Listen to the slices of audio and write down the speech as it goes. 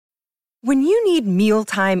When you need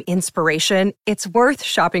mealtime inspiration, it's worth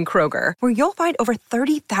shopping Kroger, where you'll find over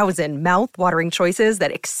 30,000 mouth-watering choices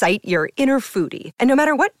that excite your inner foodie. And no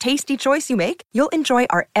matter what tasty choice you make, you'll enjoy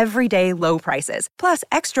our everyday low prices, plus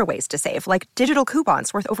extra ways to save, like digital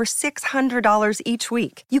coupons worth over $600 each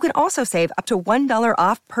week. You can also save up to $1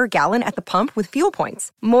 off per gallon at the pump with fuel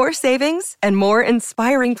points. More savings and more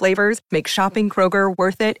inspiring flavors make shopping Kroger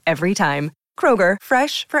worth it every time. Kroger,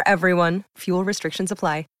 fresh for everyone. Fuel restrictions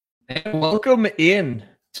apply. And welcome in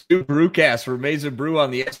to Brewcast for Mesa Brew on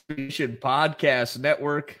the Expedition Podcast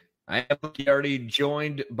Network. I am already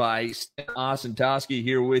joined by Stan Osentoski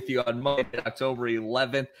here with you on Monday, October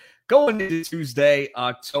 11th, going into Tuesday,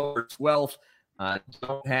 October 12th.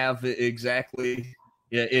 Don't have exactly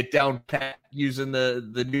it down pat using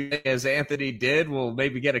the new thing as Anthony did. We'll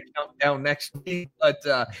maybe get a countdown next week, but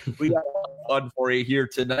we got a lot of fun for you here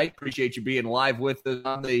tonight. Appreciate you being live with us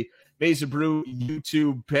on the Mesa Brew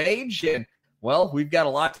YouTube page. And, well, we've got a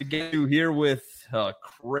lot to get to here with a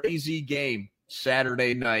crazy game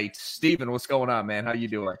Saturday night. Steven, what's going on, man? How you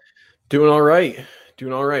doing? Doing all right.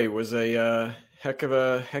 It was a heck of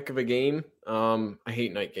a game. I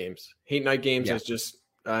hate night games. Yeah. It's just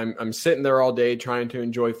I'm sitting there all day trying to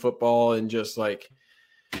enjoy football, and just like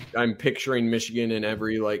I'm picturing Michigan in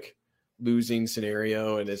every like losing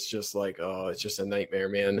scenario, and it's just like, oh, it's just a nightmare,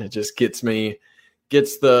 man. It just gets the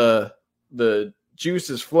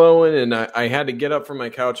juices flowing, and I had to get up from my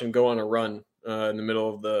couch and go on a run in the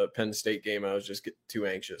middle of the Penn State game. I was just too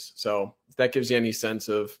anxious. So if that gives you any sense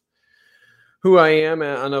of who I am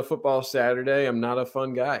on a football Saturday, I'm not a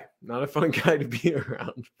fun guy to be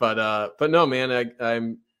around. But no, man,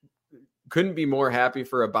 I'm couldn't be more happy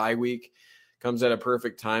for a bye week. Comes at a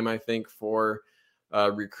perfect time, I think, for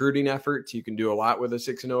recruiting efforts. You can do a lot with a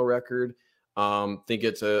 6-0 record. Think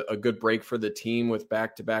it's a good break for the team with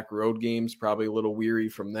back-to-back road games, probably a little weary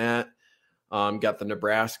from that. Got the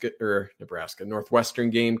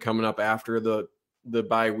Northwestern game coming up after the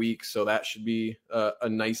bye week, so that should be a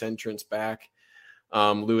nice entrance back.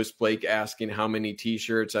 Lewis Blake asking how many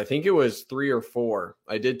T-shirts. I think it was 3 or 4.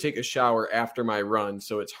 I did take a shower after my run,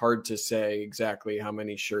 so it's hard to say exactly how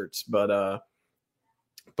many shirts, but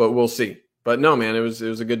we'll see. But no, man, it was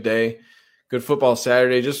a good day. Good football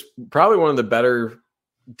Saturday, just probably one of the better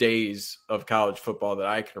days of college football that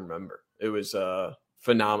I can remember. It was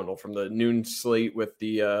phenomenal. From the noon slate with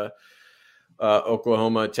the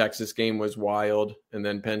Oklahoma-Texas game was wild, and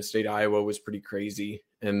then Penn State-Iowa was pretty crazy,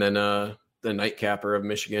 and then the nightcapper of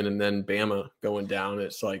Michigan and then Bama going down.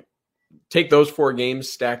 It's like, take those 4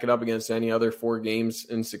 games, stack it up against any other 4 games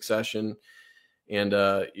in succession, and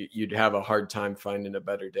you'd have a hard time finding a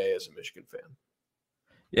better day as a Michigan fan.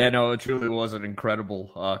 Yeah, no, it truly was an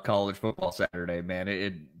incredible college football Saturday, man.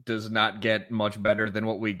 It does not get much better than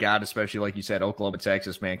what we got, especially like you said, Oklahoma,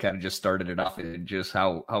 Texas, man, kind of just started it off and just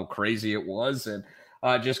how crazy it was. And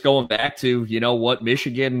just going back to, what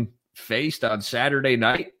Michigan faced on Saturday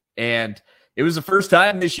night. And it was the first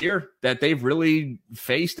time this year that they've really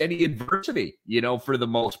faced any adversity, for the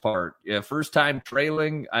most part. First time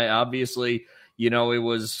trailing, obviously – it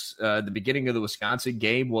was the beginning of the Wisconsin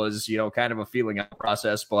game was, kind of a feeling out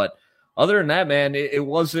process. But other than that, man, it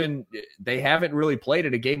wasn't – they haven't really played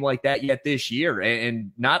at a game like that yet this year.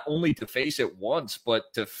 And not only to face it once,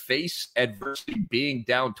 but to face adversity being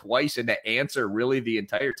down twice and to answer really the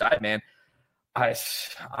entire time, man. I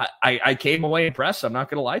came away impressed. I'm not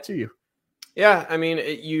going to lie to you. Yeah, I mean,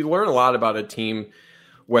 you learn a lot about a team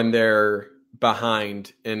when they're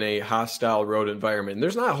behind in a hostile road environment. And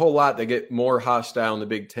there's not a whole lot that get more hostile in the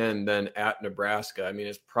Big Ten than at Nebraska. I mean,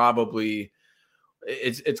 it's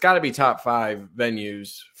got to be top 5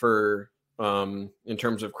 venues for in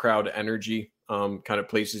terms of crowd energy, kind of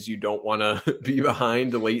places you don't want to be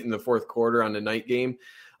behind late in the fourth quarter on a night game.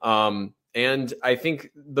 And I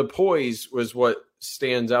think the poise was what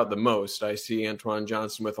stands out the most. I see Antoine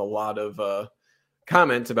Johnson with a lot of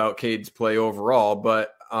comments about Cade's play overall,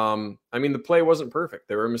 but I mean, the play wasn't perfect.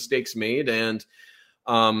 There were mistakes made, and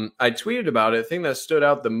I tweeted about it. The thing that stood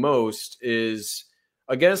out the most is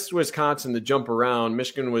against Wisconsin, the jump around.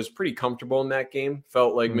 Michigan was pretty comfortable in that game.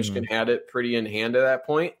 Felt like Michigan had it pretty in hand at that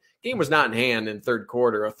point. Game was not in hand in third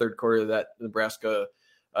quarter, a third quarter that Nebraska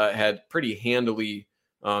had pretty handily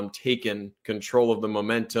taken control of the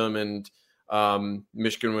momentum, and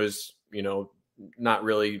Michigan was, not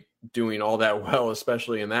really doing all that well,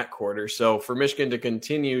 especially in that quarter. So for Michigan to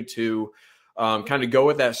continue to kind of go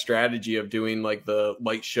with that strategy of doing like the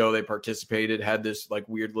light show, they participated, had this like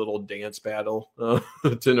weird little dance battle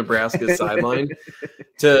to Nebraska's sideline.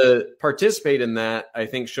 To participate in that, I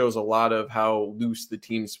think shows a lot of how loose the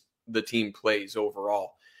team plays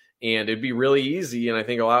overall. And it'd be really easy. And I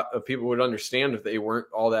think a lot of people would understand if they weren't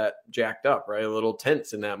all that jacked up, right? A little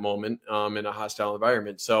tense in that moment in a hostile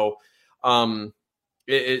environment. So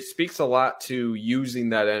it speaks a lot to using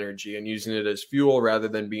that energy and using it as fuel rather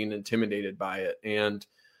than being intimidated by it. And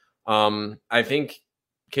I think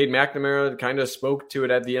Cade McNamara kind of spoke to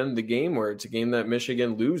it at the end of the game, where it's a game that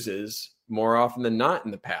Michigan loses more often than not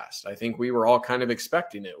in the past. I think we were all kind of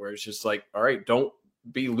expecting it, where it's just like, all right, don't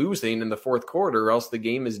be losing in the fourth quarter or else the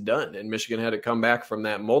game is done. And Michigan had to come back from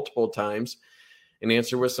that multiple times and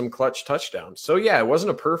answer with some clutch touchdowns. So yeah, it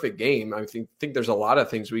wasn't a perfect game. I think there's a lot of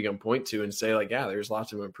things we can point to and say, like, yeah, there's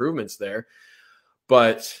lots of improvements there.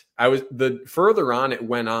 But the further on it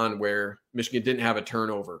went on, where Michigan didn't have a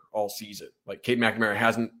turnover all season. Like, Cade McNamara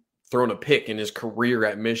hasn't thrown a pick in his career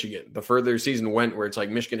at Michigan. The further the season went, where it's like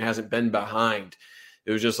Michigan hasn't been behind,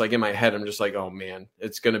 it was just like in my head, I'm just like, oh man,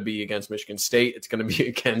 it's going to be against Michigan State. It's going to be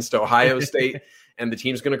against Ohio State, and the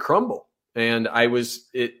team's going to crumble. And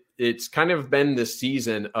it's kind of been this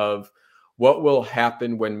season of what will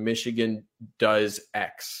happen when Michigan does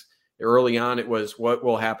X. Early on, it was what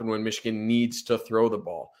will happen when Michigan needs to throw the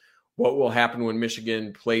ball. What will happen when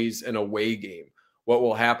Michigan plays an away game? What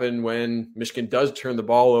will happen when Michigan does turn the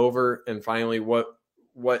ball over? And finally, what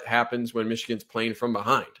happens when Michigan's playing from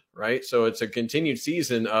behind, right? So it's a continued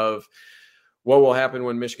season of what will happen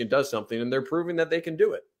when Michigan does something, and they're proving that they can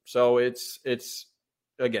do it. So it's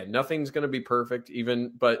again, nothing's going to be perfect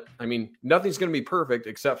but I mean, nothing's going to be perfect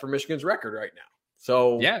except for Michigan's record right now.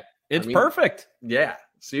 So yeah, it's perfect. Yeah.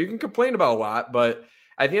 So you can complain about a lot, but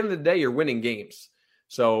at the end of the day, you're winning games.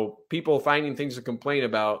 So people finding things to complain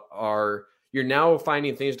about you're now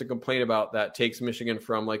finding things to complain about that takes Michigan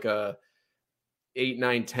from like a 8,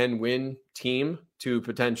 9, 10 win team to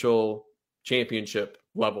potential championship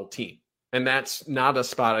level team. And that's not a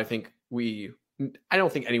spot I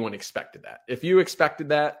don't think anyone expected that. If you expected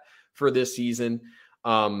that for this season,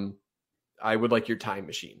 I would like your time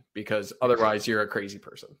machine, because otherwise you're a crazy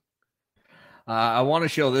person. I want to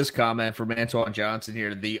show this comment from Antoine Johnson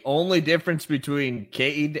here. The only difference between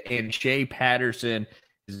Cade and Shea Patterson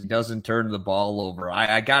is he doesn't turn the ball over.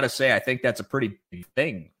 I got to say, I think that's a pretty big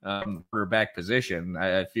thing for back position.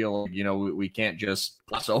 I feel, we can't just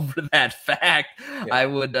gloss over that fact.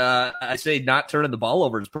 Yeah. I say not turning the ball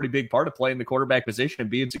over is a pretty big part of playing the quarterback position and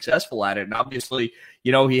being successful at it. And obviously,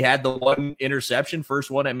 he had the one interception,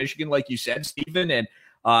 first one at Michigan, like you said, Stephen, and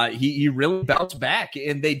he really bounced back,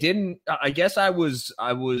 and they didn't. I guess I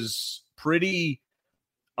was pretty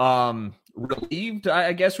relieved,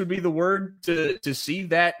 I guess would be the word, to see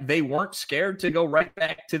that they weren't scared to go right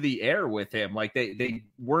back to the air with him. Like they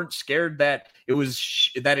weren't scared that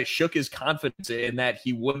it shook his confidence and that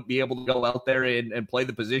he wouldn't be able to go out there and play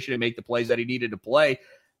the position and make the plays that he needed to play.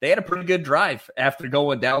 They had a pretty good drive after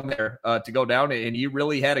going down there to go down, and he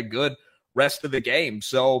really had a good rest of the game.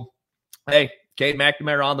 So, hey, Cade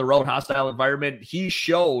McNamara on the road, hostile environment. He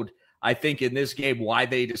showed, I think, in this game why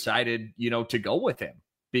they decided, to go with him,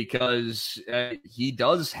 because he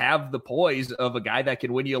does have the poise of a guy that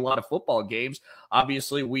can win you a lot of football games.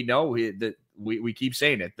 Obviously, we know that we keep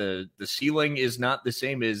saying it. The ceiling is not the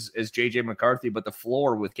same as J.J. McCarthy, but the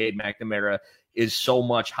floor with Cade McNamara is so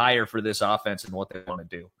much higher for this offense and what they want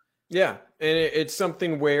to do. Yeah, and it's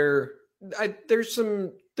something where there's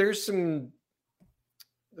some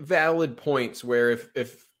valid points where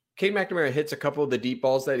if Cade McNamara hits a couple of the deep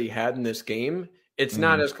balls that he had in this game, it's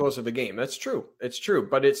not as close of a game. That's true. It's true.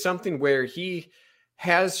 But it's something where he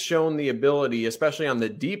has shown the ability, especially on the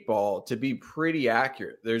deep ball, to be pretty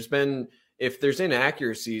accurate. If there's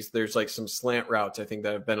inaccuracies, there's like some slant routes, I think,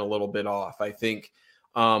 that have been a little bit off. I think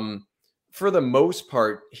for the most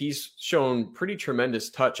part, he's shown pretty tremendous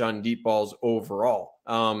touch on deep balls overall.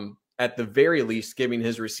 At the very least, giving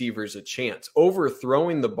his receivers a chance.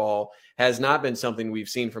 Overthrowing the ball has not been something we've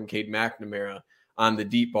seen from Cade McNamara on the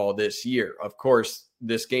deep ball this year. Of course,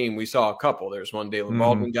 this game we saw a couple. There's one Daylen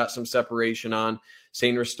Baldwin got some separation on.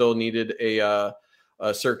 Sainer still needed a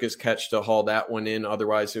circus catch to haul that one in.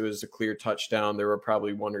 Otherwise, it was a clear touchdown. There were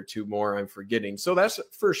probably one or two more I'm forgetting. So that's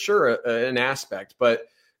for sure an aspect. But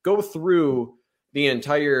go through the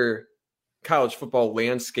entire college football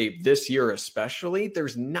landscape this year especially,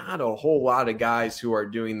 there's not a whole lot of guys who are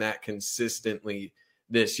doing that consistently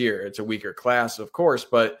this year. It's a weaker class, of course,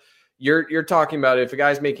 but you're talking about if a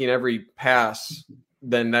guy's making every pass,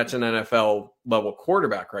 then that's an NFL level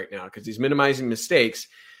quarterback right now because he's minimizing mistakes.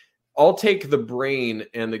 I'll take the brain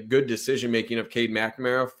and the good decision-making of Cade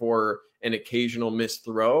McNamara for an occasional missed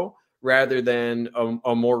throw rather than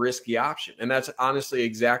a more risky option. And that's honestly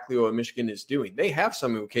exactly what Michigan is doing. They have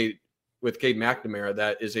someone with Cade McNamara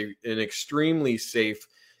that is an extremely safe,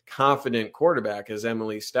 confident quarterback, as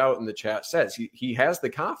Emily Stout in the chat says. He has the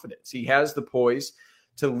confidence. He has the poise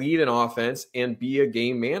to lead an offense and be a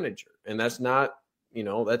game manager. And that's not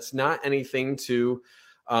anything to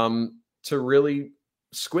really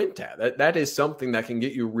squint at. That is something that can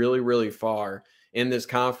get you really, really far in this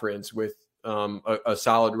conference with a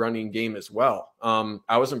solid running game as well.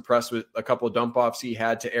 I was impressed with a couple of dump offs he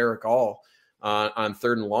had to Eric All on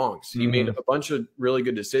 3rd and longs. He made a bunch of really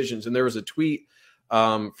good decisions. And there was a tweet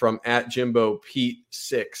from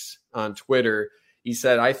 @JimboPete6 on Twitter. He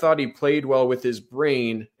said, I thought he played well with his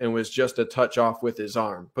brain and was just a touch off with his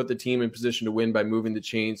arm. Put the team in position to win by moving the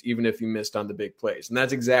chains, even if he missed on the big plays. And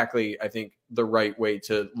that's exactly, I think, the right way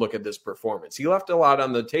to look at this performance. He left a lot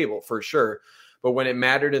on the table for sure. But when it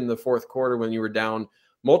mattered in the fourth quarter, when you were down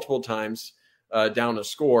multiple times, down a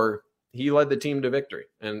score, he led the team to victory.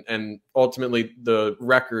 And ultimately, the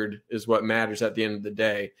record is what matters at the end of the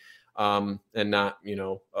day, and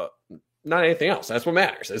not anything else. That's what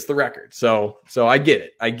matters. It's the record. So I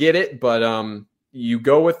get it. But you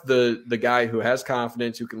go with the guy who has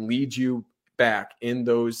confidence, who can lead you back in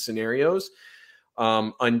those scenarios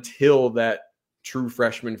until that true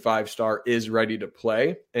freshman 5-star is ready to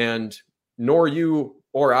play. And nor you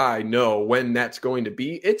or I know when that's going to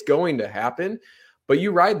be. It's going to happen. But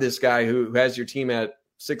you ride this guy who has your team at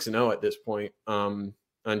 6-0 at this point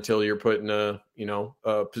until you're put in a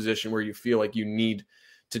position where you feel like you need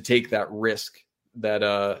to take that risk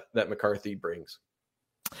that McCarthy brings.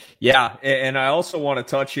 Yeah, and I also want to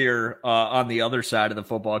touch here on the other side of the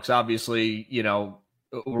football, because obviously,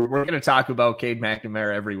 we're going to talk about Cade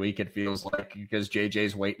McNamara every week, it feels like, because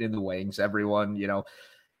JJ's waiting in the wings. Everyone,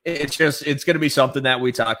 it's going to be something that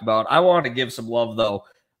we talk about. I want to give some love, though,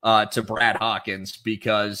 to Brad Hawkins,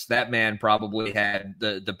 because that man probably had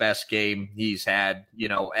the best game he's had,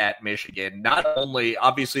 at Michigan. Not only,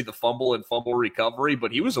 obviously, the fumble and fumble recovery,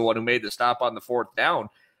 but he was the one who made the stop on the 4th down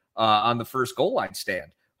on the first goal line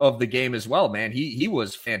stand of the game as well, man. He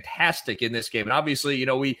was fantastic in this game. And obviously,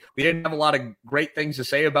 we didn't have a lot of great things to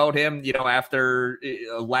say about him, after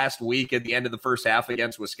last week at the end of the first half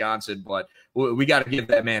against Wisconsin, but we got to give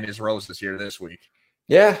that man his roses here this week.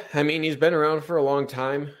 Yeah, I mean, he's been around for a long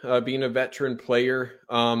time, being a veteran player.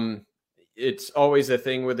 It's always a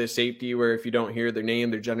thing with a safety where if you don't hear their name,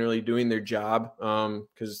 they're generally doing their job,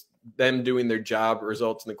 because them doing their job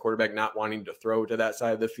results in the quarterback not wanting to throw to that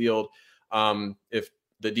side of the field. If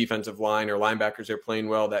the defensive line or linebackers are playing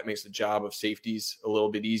well, that makes the job of safeties a little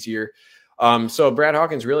bit easier. So Brad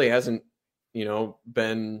Hawkins really hasn't,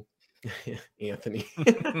 been Anthony.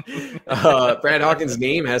 Brad Hawkins'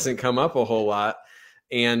 name hasn't come up a whole lot.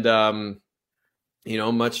 And,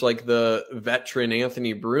 much like the veteran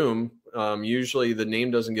Anthony Broom, usually the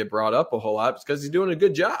name doesn't get brought up a whole lot because he's doing a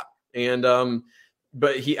good job. And,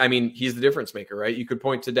 but he's the difference maker, right? You could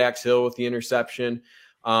point to Dax Hill with the interception.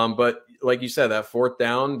 But like you said, that 4th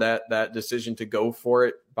down, that decision to go for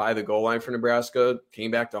it by the goal line for Nebraska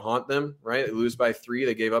came back to haunt them, right? They lose by 3.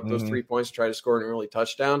 They gave up those 3 points to try to score an early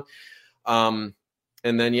touchdown. And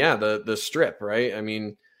then, the strip, right? I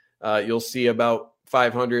mean, you'll see about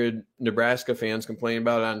 500 Nebraska fans complain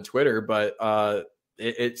about it on Twitter, but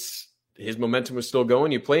it's his momentum was still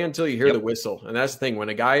going. You play until you hear the whistle. And that's the thing. When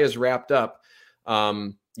a guy is wrapped up,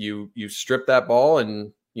 you strip that ball,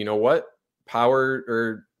 and you know what? Power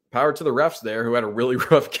to the refs there, who had a really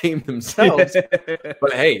rough game themselves.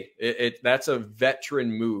 But hey, that's a veteran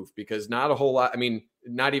move, because not a whole lot. I mean,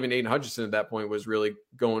 not even Aiden Hutchinson at that point was really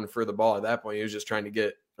going for the ball at that point. He was just trying to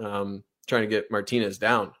get Martinez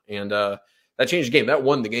down, and that changed the game. That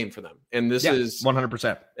won the game for them. And this is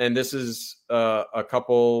 100%. And this is a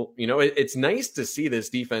couple. It's nice to see this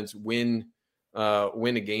defense win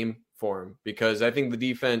a game for him, because I think the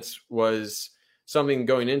defense was something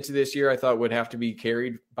going into this year I thought would have to be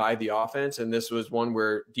carried by the offense. And this was one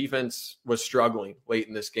where defense was struggling late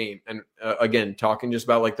in this game. And again, talking just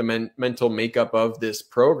about like the mental makeup of this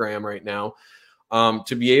program right now,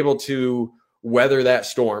 to be able to weather that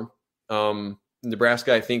storm.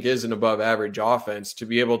 Nebraska, I think, is an above average offense. To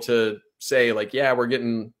be able to say like, yeah, we're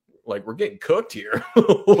getting cooked here a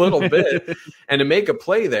little bit, and to make a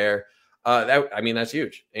play there, that's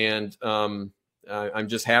huge. And I'm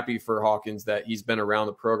just happy for Hawkins that he's been around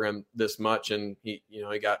the program this much, and he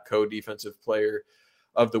got co-defensive player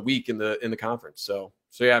of the week in the conference. So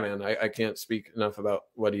yeah, man, I can't speak enough about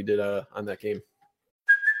what he did on that game.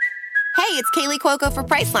 Hey, it's Kaylee Cuoco for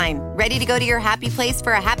Priceline. Ready to go to your happy place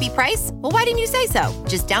for a happy price? Well, why didn't you say so?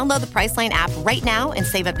 Just download the Priceline app right now and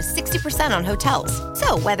save up to 60% on hotels.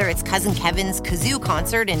 So whether it's Cousin Kevin's Kazoo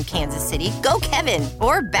Concert in Kansas City, go Kevin,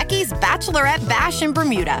 or Becky's Bachelorette Bash in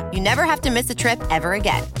Bermuda, you never have to miss a trip ever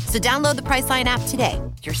again. So download the Priceline app today.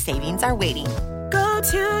 Your savings are waiting. Go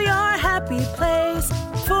to your happy place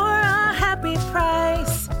for a happy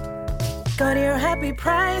price. Go to your happy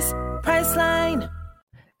price, Priceline.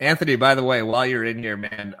 Anthony, by the way, while you're in here,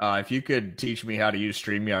 man, if you could teach me how to use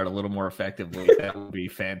StreamYard a little more effectively, that would be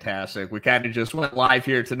fantastic. We kind of just went live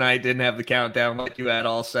here tonight, didn't have the countdown like you had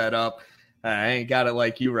all set up. I ain't got it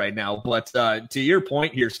like you right now. But to your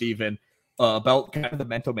point here, Steven, about kind of the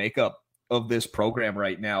mental makeup of this program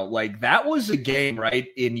right now, like that was a game, right,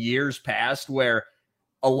 in years past where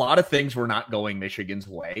a lot of things were not going Michigan's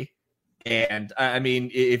way. And I mean,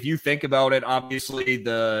 if you think about it, obviously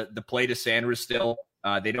the play to Sanders still,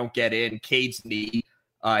 they don't get in. Cade's knee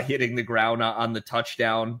hitting the ground on the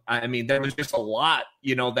touchdown. I mean, there was just a lot,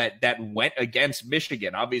 that went against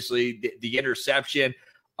Michigan. Obviously, the interception,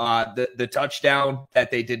 the touchdown that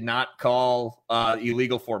they did not call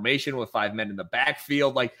illegal formation with 5 men in the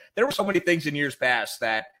backfield. Like, there were so many things in years past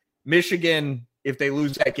that Michigan, if they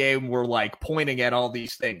lose that game, were like pointing at all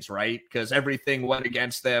these things, right? Because everything went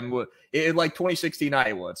against them. Like 2016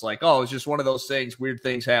 Iowa, it's like, oh, it's just one of those things. Weird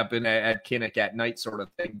things happen at Kinnick at night sort of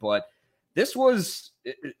thing. But this was,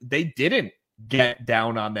 they didn't get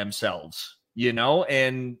down on themselves,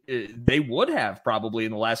 and they would have probably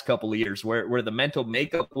in the last couple of years where the mental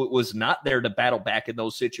makeup was not there to battle back in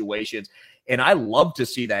those situations. And I love to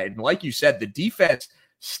see that. And like you said, the defense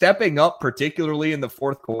stepping up, particularly in the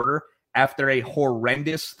fourth quarter, after a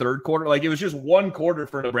horrendous third quarter. Like, it was just one quarter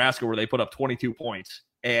for Nebraska where they put up 22 points.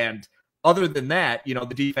 And other than that,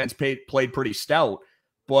 the defense played pretty stout.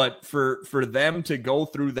 But for them to go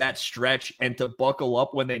through that stretch and to buckle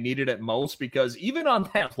up when they needed it most, because even on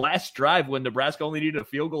that last drive when Nebraska only needed a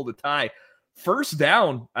field goal to tie, first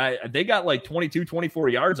down, they got like 22, 24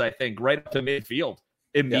 yards, I think, right up to midfield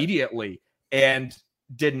immediately, and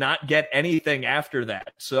did not get anything after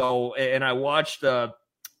that. So, and I watched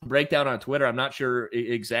breakdown on Twitter. I'm not sure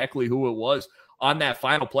exactly who it was on that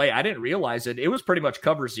final play. I didn't realize it. It was pretty much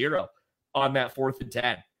cover zero on that 4th and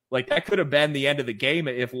 10. Like, that could have been the end of the game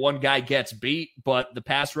if one guy gets beat, but the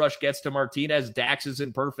pass rush gets to Martinez. Dax is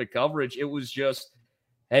in perfect coverage. It was just,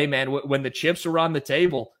 hey, man, when the chips were on the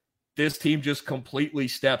table, this team just completely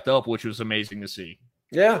stepped up, which was amazing to see.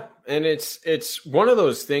 Yeah, and it's one of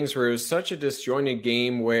those things where it was such a disjointed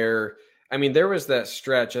game where, I mean, there was that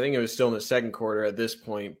stretch. I think it was still in the second quarter at this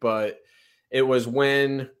point, but it was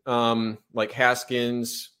when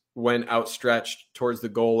Haskins went outstretched towards the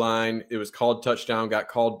goal line. It was called touchdown, got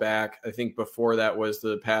called back. I think before that was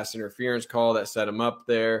the pass interference call that set him up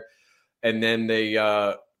there. And then they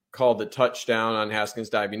called the touchdown on Haskins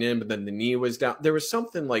diving in, but then the knee was down. There was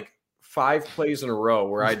something like 5 plays in a row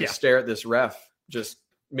where I had to stare at this ref just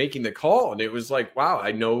making the call. And it was like, wow,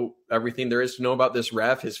 I know everything there is to know about this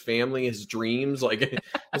ref, his family, his dreams. Like,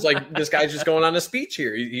 it's like, this guy's just going on a speech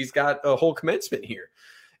here. He's got a whole commencement here.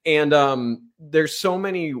 And there's so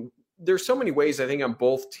many ways, I think, on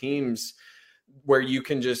both teams where you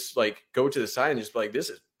can just like go to the side and just be like, this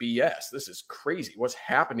is BS. This is crazy. What's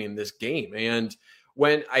happening in this game? And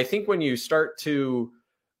when you start to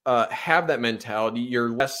have that mentality, you're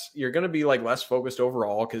going to be like less focused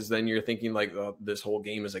overall, because then you're thinking like, oh, this whole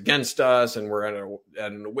game is against us and we're at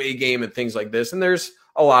an away game and things like this. And there's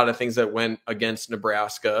a lot of things that went against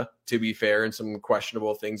Nebraska, to be fair, and some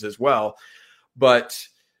questionable things as well. But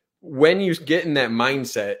when you get in that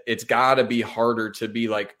mindset, it's got to be harder to be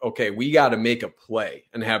like, okay, we got to make a play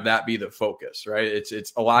and have that be the focus, right?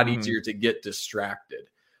 It's a lot easier to get distracted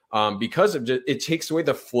because it takes away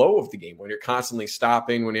the flow of the game when you're constantly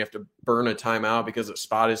stopping, when you have to burn a timeout because the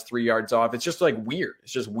spot is 3 yards off. It's just like weird.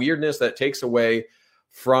 It's just weirdness that takes away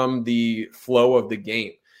from the flow of the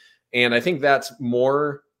game. And I think that's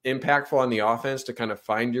more impactful on the offense, to kind of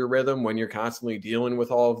find your rhythm when you're constantly dealing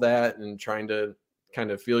with all of that and trying to kind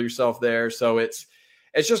of feel yourself there. So it's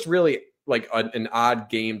just really like an odd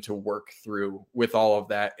game to work through with all of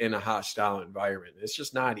that in a hostile environment. It's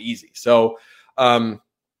just not easy. So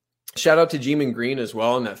shout out to Jeeman Green as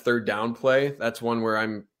well in that third down play. That's one where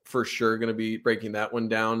I'm for sure going to be breaking that one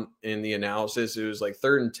down in the analysis. It was like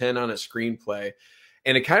 3rd and 10 on a screenplay.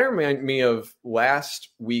 And it kind of reminded me of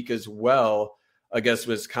last week as well against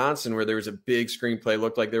Wisconsin, where there was a big screenplay.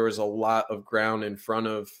 Looked like there was a lot of ground in front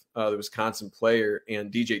of the Wisconsin player,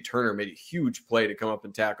 and DJ Turner made a huge play to come up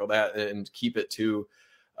and tackle that and keep it to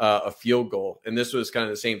a field goal. And this was kind of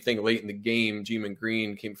the same thing late in the game. Jeeman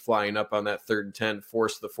Green came flying up on that 3rd and 10,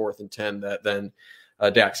 forced the 4th and 10 that then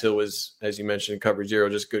Dax Hill was, as you mentioned, coverage zero,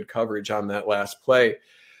 just good coverage on that last play.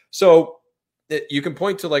 So you can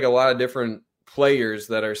point to like a lot of different players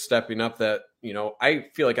that are stepping up that, I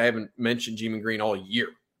feel like I haven't mentioned Jeeman Green all year,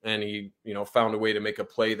 and he, found a way to make a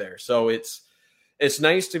play there. So it's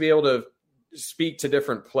nice to be able to speak to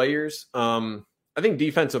different players. I think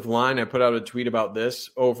defensive line, I put out a tweet about this,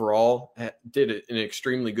 overall did an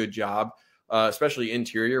extremely good job, especially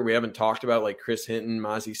interior. We haven't talked about like Chris Hinton,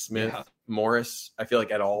 Mozzie Smith, Morris, I feel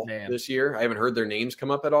like at all this year. I haven't heard their names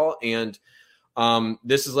come up at all. And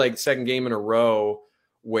this is like the second game in a row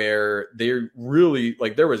where they're really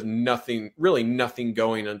like, there was nothing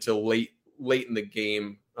going until late in the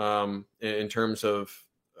game in terms of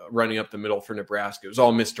running up the middle for Nebraska. It was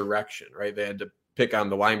all misdirection, right? They had to pick on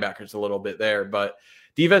the linebackers a little bit there, but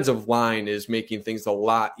defensive line is making things a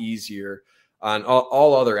lot easier on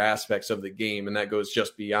all other aspects of the game. And that goes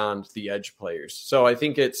just beyond the edge players. So I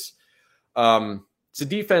think it's a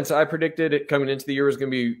defense. I predicted it coming into the year was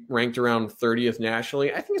going to be ranked around 30th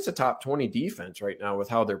nationally. I think it's a top 20 defense right now with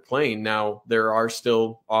how they're playing. Now there are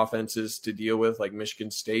still offenses to deal with, like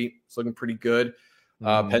Michigan State. It's looking pretty good.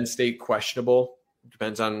 Penn State, questionable.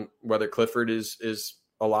 Depends on whether Clifford is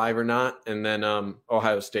alive or not. And then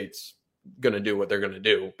Ohio State's going to do what they're going to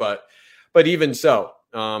do. But even so,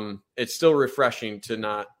 it's still refreshing to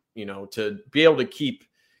not, to be able to keep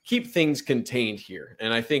things contained here.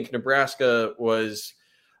 And I think Nebraska was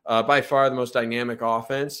by far the most dynamic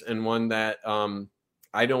offense, and one that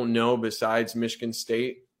I don't know besides Michigan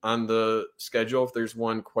State on the schedule if there's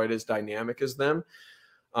one quite as dynamic as them.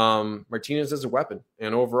 Martinez is a weapon,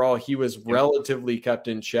 and overall he was relatively kept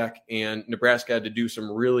in check, and Nebraska had to do some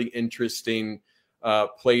really interesting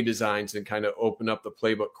play designs and kind of open up the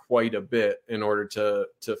playbook quite a bit in order to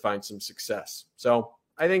find some success. So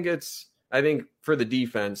I think for the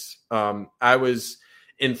defense, I was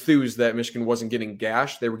enthused that Michigan wasn't getting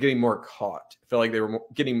gashed. They were getting more caught. I felt like they were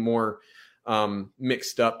getting more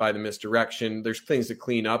mixed up by the misdirection. There's things to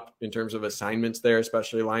clean up in terms of assignments there,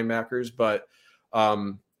 especially linebackers, but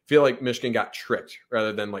feel like Michigan got tricked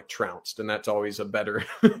rather than like trounced. And that's always a better,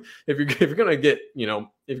 if you're going to get,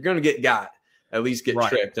 if you're going to get got, at least get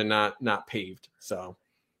tricked and not paved. So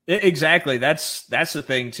exactly. That's the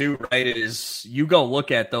thing too, right? Is you go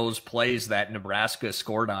look at those plays that Nebraska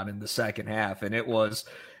scored on in the second half, and it was,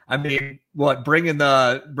 bringing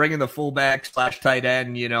the fullback / tight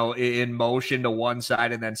end, in motion to one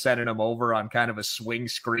side and then sending them over on kind of a swing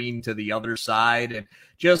screen to the other side, and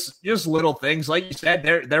just little things. Like you said,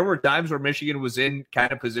 there were times where Michigan was in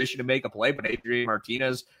kind of position to make a play, but Adrian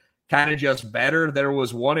Martinez kind of just better. There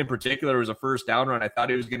was one in particular, it was a first down run. I thought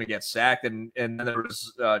he was going to get sacked, and then there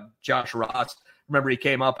was Josh Ross. Remember, he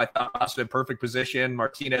came up. I thought Ross was in perfect position.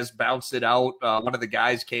 Martinez bounced it out. One of the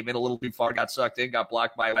guys came in a little too far, got sucked in, got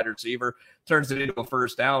blocked by a wide receiver, turns it into a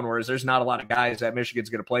first down, whereas there's not a lot of guys that Michigan's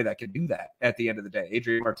going to play that can do that at the end of the day.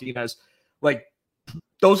 Adrian Martinez,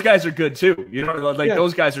 those guys are good too.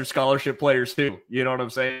 Those guys are scholarship players too. You know what I'm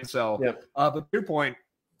saying? So, but to your point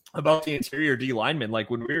about the interior D linemen, like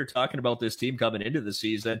when we were talking about this team coming into the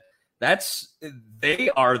season, they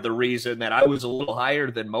are the reason that I was a little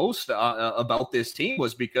higher than most about this team,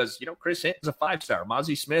 was because, Chris Hinton's a 5-star.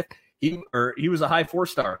 Mozzie Smith, he was a high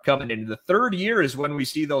 4-star coming into the third year is when we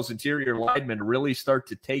see those interior linemen really start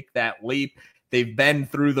to take that leap. They've been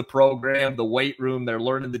through the program, the weight room. They're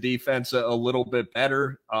learning the defense a little bit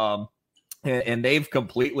better. And they've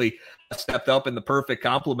completely stepped up in the perfect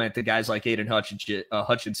complement to guys like Aiden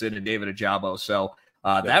Hutchinson and David Ajabo. So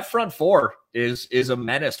that front four is a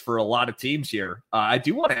menace for a lot of teams here. I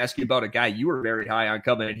do want to ask you about a guy you were very high on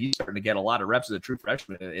coming in. He's starting to get a lot of reps as a true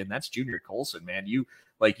freshman, and that's Junior Colson, man. You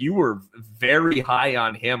were very high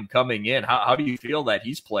on him coming in. How do you feel that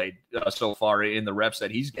he's played so far in the reps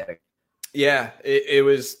that he's getting? Yeah, it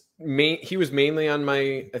was he was mainly on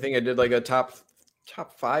my, I think I did like a top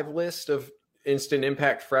 5 list of instant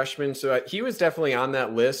impact freshmen. So he was definitely on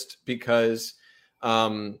that list because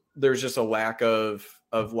there's just a lack of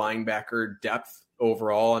linebacker depth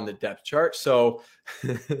overall on the depth chart. So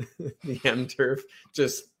the M-Turf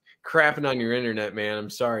just crapping on your internet, man. I'm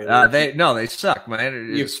sorry. They suck,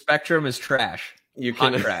 man. Spectrum is trash.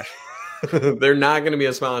 Hot trash. They're not going to be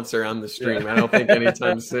a sponsor on the stream, I don't think,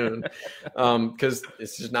 anytime soon, because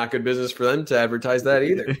it's just not good business for them to advertise that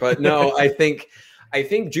either. But no, I think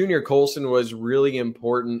Junior Colson was really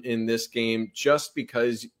important in this game just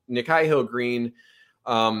because Nikhai Hill-Green,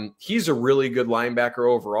 he's a really good linebacker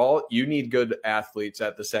overall. You need good athletes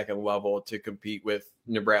at the second level to compete with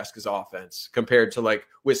Nebraska's offense compared to like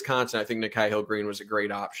Wisconsin. I think Nikhai Hill-Green was a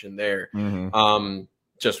great option there. Mm-hmm.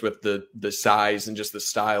 Just with the size and just the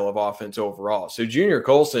style of offense overall. So Junior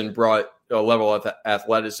Colson brought a level of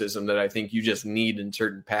athleticism that I think you just need in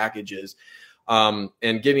certain packages. And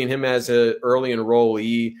getting him as an early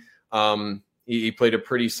enrollee, he played a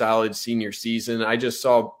pretty solid senior season. I just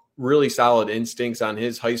saw really solid instincts on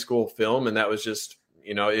his high school film, and that was just,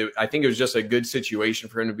 I think it was just a good situation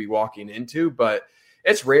for him to be walking into, but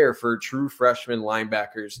it's rare for true freshman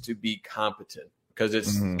linebackers to be competent because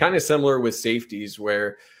it's kind of similar with safeties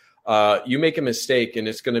where you make a mistake and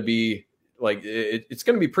it's going to be like it's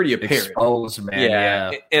going to be pretty apparent. Exposed, man.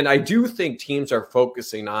 Yeah. And I do think teams are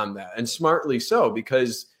focusing on that, and smartly so,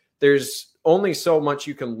 because there's only so much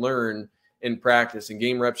you can learn in practice. In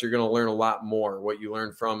game reps, you're going to learn a lot more. What you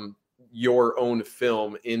learn from your own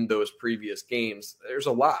film in those previous games, there's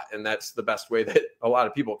a lot, and that's the best way that a lot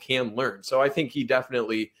of people can learn. So I think he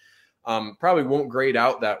definitely probably won't grade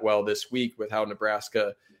out that well this week with how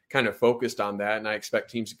Nebraska kind of focused on that, and I expect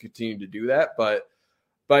teams to continue to do that. But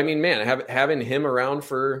I mean, man, having him around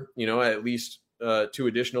for, at least 2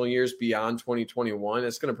 additional years beyond 2021,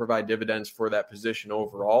 it's going to provide dividends for that position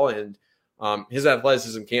overall. And his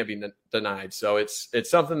athleticism can't be denied. So it's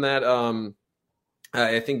something that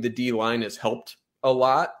I think the D line has helped a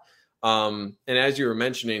lot. And as you were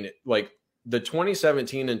mentioning, like the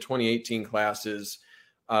 2017 and 2018 classes,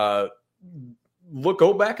 go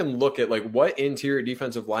back and look at like what interior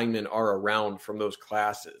defensive linemen are around from those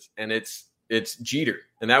classes. And it's Jeter.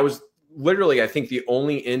 And that was literally, I think, the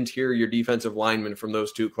only interior defensive lineman from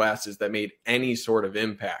those 2 classes that made any sort of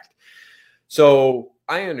impact. So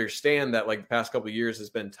I understand that like the past couple of years has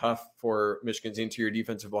been tough for Michigan's interior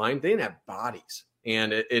defensive line. They didn't have bodies,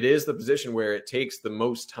 and it is the position where it takes the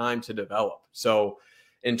most time to develop. So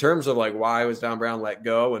in terms of like why was Don Brown let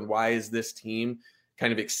go and why is this team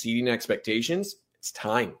kind of exceeding expectations, it's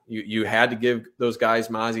time. You had to give those guys,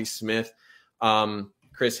 Mazi Smith,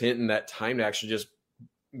 Chris Hinton, that time to actually just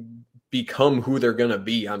become who they're going to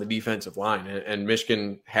be on the defensive line. And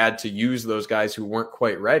Michigan had to use those guys who weren't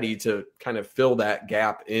quite ready to kind of fill that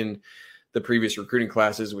gap in the previous recruiting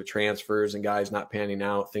classes with transfers and guys not panning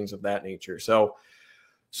out, things of that nature. So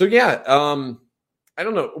yeah, I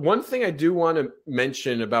don't know. One thing I do want to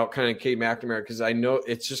mention about kind of Cade McNamara, because I know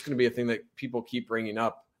it's just going to be a thing that people keep bringing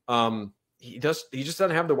up. He just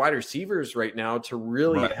doesn't have the wide receivers right now to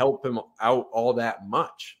really help him out all that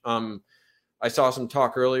much. I saw some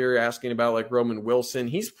talk earlier asking about like Roman Wilson.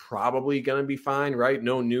 He's probably going to be fine, right?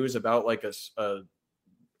 No news about like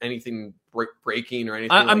anything breaking or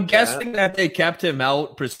anything. I'm guessing that they kept him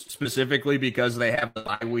out specifically because they have the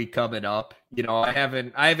bye week coming up. I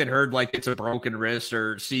haven't heard like it's a broken wrist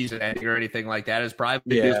or season ending or anything like that. It's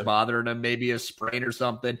probably just bothering him, maybe a sprain or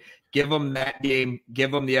something. Give him that game.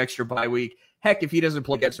 Give him the extra bye week. Heck, if he doesn't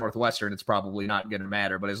play against Northwestern, it's probably not going to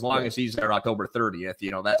matter. But as long as he's there October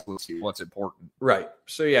 30th, that's what's important. Right.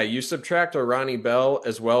 So, yeah, you subtract a Ronnie Bell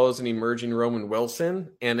as well as an emerging Roman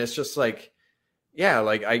Wilson, and it's just like, yeah,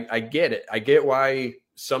 like I get it. I get why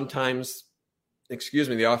sometimes,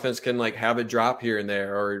 the offense can like have a drop here and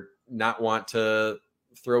there or not want to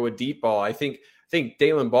throw a deep ball. I think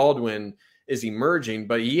Dalen Baldwin is emerging,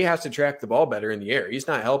 but he has to track the ball better in the air. He's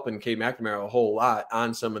not helping Cade McNamara a whole lot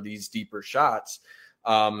on some of these deeper shots.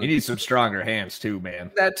 He needs some stronger hands too,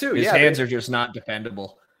 man. That too. His hands are just not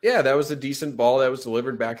defendable. Yeah, that was a decent ball that was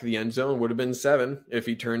delivered back of the end zone. Would have been 7 if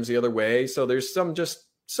he turns the other way. So there's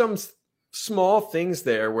some small things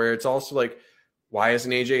there where it's also like, why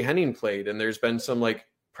hasn't AJ Henning played? And there's been some like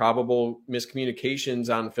probable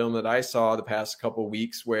miscommunications on film that I saw the past couple of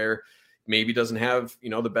weeks where maybe doesn't have,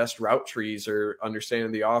 the best route trees or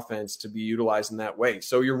understanding the offense to be utilized in that way.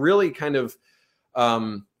 So you're really kind of,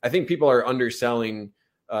 I think people are underselling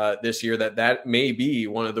this year that may be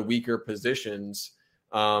one of the weaker positions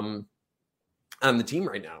on the team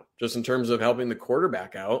right now, just in terms of helping the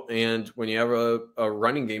quarterback out. And when you have a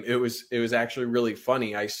running game, it was actually really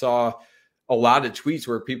funny. I saw a lot of tweets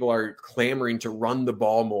where people are clamoring to run the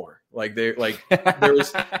ball more. Like there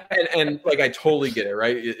was, and like, I totally get it,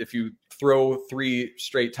 right? If you throw 3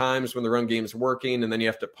 straight times when the run game is working and then you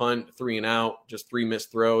have to punt 3 and out, just 3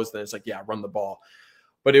 missed throws, then it's like, yeah, run the ball.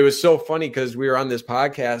 But it was so funny because we were on this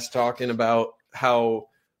podcast talking about how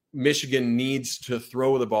Michigan needs to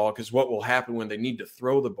throw the ball because what will happen when they need to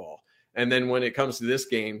throw the ball. And then when it comes to this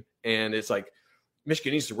game and it's like,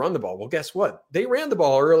 Michigan needs to run the ball. Well, guess what? They ran the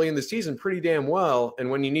ball early in the season pretty damn well.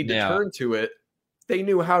 And when you need to turn to it, they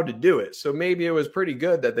knew how to do it. So maybe it was pretty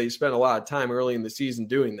good that they spent a lot of time early in the season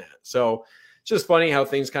doing that. So it's just funny how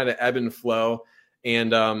things kind of ebb and flow.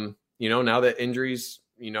 And, now that injuries,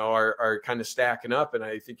 are kind of stacking up. And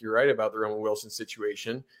I think you're right about the Roman Wilson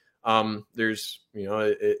situation. There's,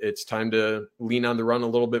 it's time to lean on the run a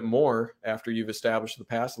little bit more after you've established the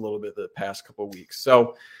pass a little bit the past couple of weeks.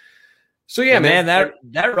 So yeah, man,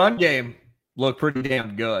 that run game looked pretty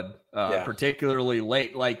damn good, particularly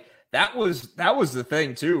late. Like that was the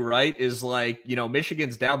thing too, right? Is like,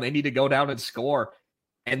 Michigan's down. They need to go down and score.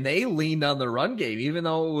 and they leaned on the run game, even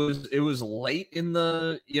though it was late in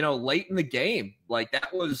the game. Like,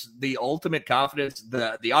 that was the ultimate confidence.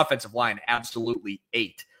 The offensive line absolutely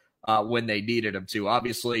ate when they needed them to.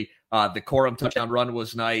 Obviously, the Corum touchdown run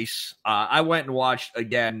was nice. I went and watched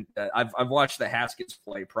again. I've watched the Haskins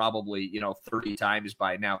play probably 30 times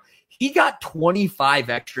by now. He got 25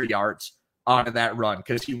 extra yards out of that run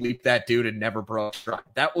because he leaped that dude and never broke stride.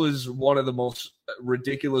 That was one of the most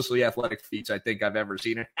ridiculously athletic feats I think I've ever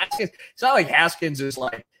seen. And Haskins, it's not like Haskins is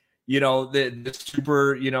like, the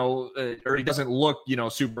super, or he doesn't look,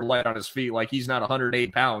 super light on his feet. Like, he's not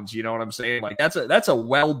 108 pounds. You know what I'm saying? Like, that's a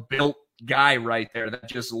well-built guy right there that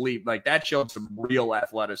just leaped. Like, that showed some real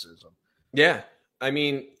athleticism. Yeah. I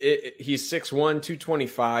mean, he's 6'1",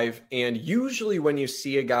 225. And usually when you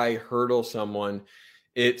see a guy hurdle someone,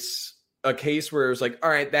 it's a case where it's like,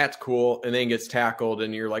 all right, that's cool. And then gets tackled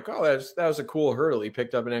and you're like, oh, that was a cool hurdle. He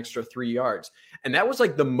picked up an extra 3 yards. And that was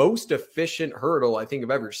like the most efficient hurdle I think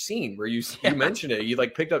I've ever seen, where you mentioned it. You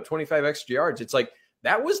like picked up 25 extra yards. It's like,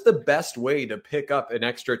 that was the best way to pick up an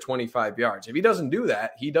extra 25 yards. If he doesn't do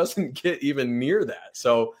that, he doesn't get even near that.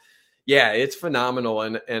 So yeah, it's phenomenal.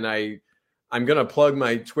 And I'm going to plug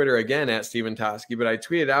my Twitter again at Steven Toski, but I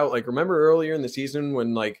tweeted out, like, remember earlier in the season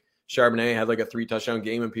when like Charbonnet had like a 3-touchdown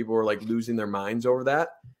game and people were like losing their minds over that?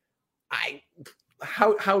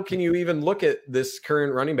 How can you even look at this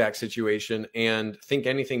current running back situation and think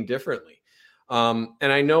anything differently? And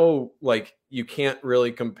I know like you can't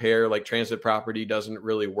really compare, like transit property doesn't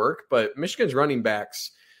really work, but Michigan's running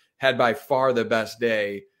backs had by far the best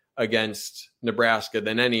day against Nebraska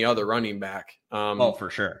than any other running back. For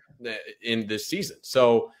sure. In this season.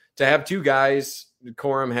 So to have two guys,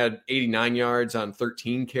 Corum had 89 yards on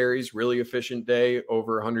 13 carries, really efficient day,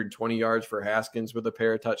 over 120 yards for Haskins with a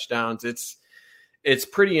pair of touchdowns. It's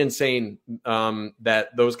pretty insane that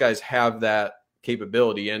those guys have that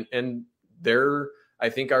capability, and there, I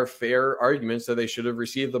think, are fair arguments that they should have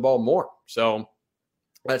received the ball more. So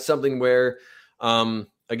that's something where,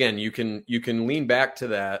 again, you can lean back to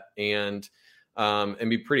that and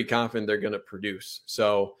be pretty confident they're going to produce.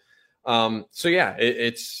 So yeah,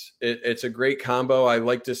 it's a great combo. I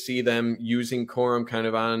like to see them using Corum kind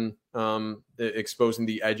of on exposing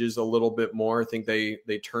the edges a little bit more. I think they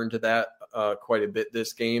turned to that quite a bit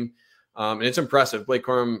this game. And it's impressive. Blake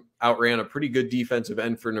Corum outran a pretty good defensive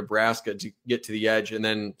end for Nebraska to get to the edge, and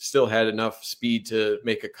then still had enough speed to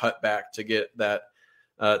make a cutback to get that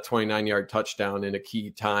 29-yard touchdown in a key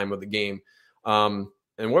time of the game.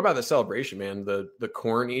 And what about the celebration, man? The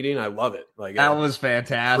corn eating, I love it. Like, that was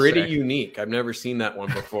fantastic. Pretty unique. I've never seen that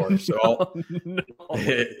one before. So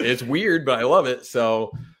it's weird, but I love it.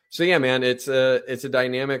 So yeah, man, it's a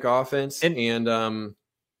dynamic offense, and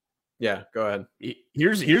yeah, go ahead.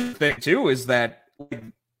 Here's the thing too, is that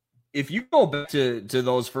if you go back to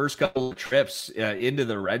those first couple of trips into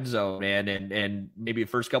the red zone, man, and maybe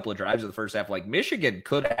first couple of drives of the first half, like Michigan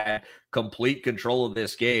could have had complete control of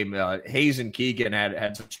this game. Hayes and Keegan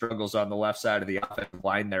had some struggles on the left side of the offensive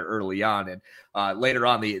line there early on, and later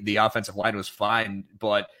on the offensive line was fine,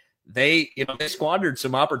 but they squandered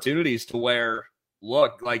some opportunities to where,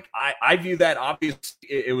 look, like I view that obviously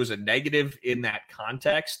it was a negative in that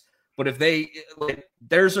context. But if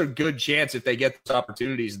there's a good chance if they get those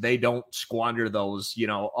opportunities, they don't squander those,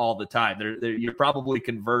 all the time. You're probably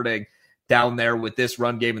converting down there with this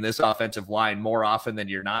run game and this offensive line more often than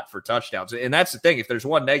you're not for touchdowns. And that's the thing. If there's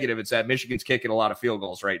one negative, it's that Michigan's kicking a lot of field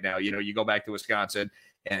goals right now. You go back to Wisconsin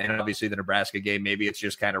and obviously the Nebraska game, maybe it's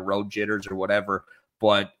just kind of road jitters or whatever.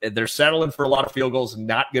 But they're settling for a lot of field goals.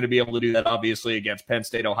 Not going to be able to do that, obviously, against Penn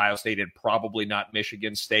State, Ohio State, and probably not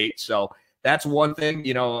Michigan State. So that's one thing,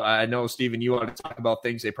 I know, Steven, you want to talk about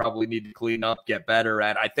things they probably need to clean up, get better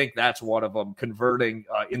at. I think that's one of them, converting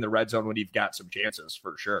in the red zone when you've got some chances,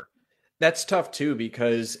 for sure. That's tough, too,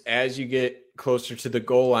 because as you get closer to the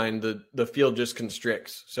goal line, the field just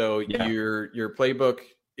constricts. So your playbook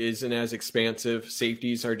isn't as expansive.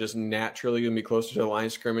 Safeties are just naturally going to be closer to the line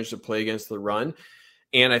of scrimmage to play against the run.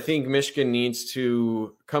 And I think Michigan needs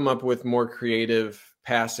to come up with more creative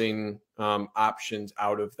passing options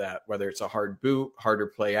out of that, whether it's a hard boot, harder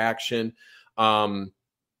play action,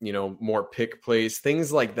 more pick plays,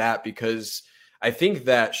 things like that, because I think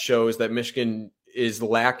that shows that Michigan is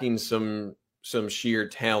lacking some sheer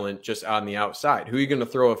talent just on the outside. Who are you going to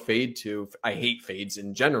throw a fade to? I hate fades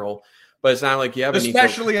in general, but it's not like you have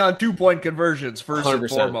especially on 2-point conversions, first 100%. And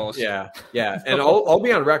foremost. Yeah. And I'll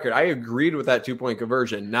be on record. I agreed with that 2-point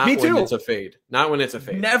conversion. Not Me when too. It's a fade. Not when it's a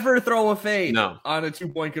fade. Never throw a fade on a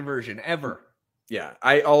 2-point conversion ever. Yeah.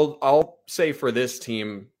 I'll say for this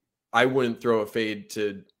team, I wouldn't throw a fade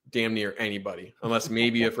to damn near anybody, unless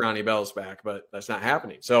maybe if Ronnie Bell's back, but that's not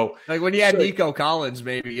happening. So like when you had Nico Collins,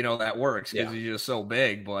 maybe, that works because Yeah. he's just so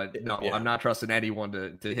big, but no, Yeah. I'm not trusting anyone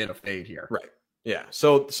to hit a fade here. Right. Yeah.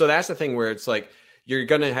 So that's the thing where it's like, you're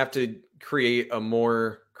going to have to create a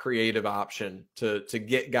more creative option to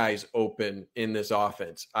get guys open in this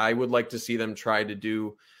offense. I would like to see them try to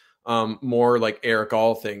do more like Eric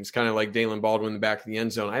All things, kind of like Dalen Baldwin in the back of the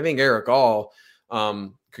end zone. I think Eric All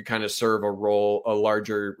could kind of serve a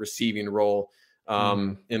larger receiving role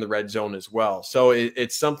in the red zone as well. So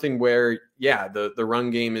it's something where, the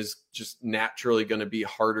run game is just naturally going to be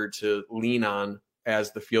harder to lean on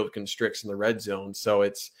as the field constricts in the red zone. So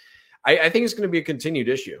I think it's going to be a continued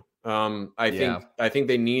issue. I think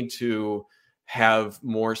they need to have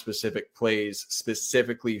more specific plays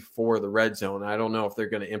specifically for the red zone. I don't know if they're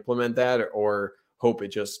going to implement that or hope it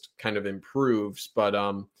just kind of improves, but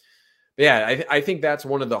I think that's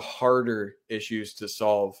one of the harder issues to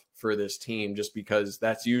solve for this team, just because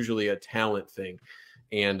that's usually a talent thing.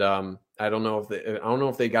 And I don't know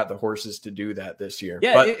if they got the horses to do that this year.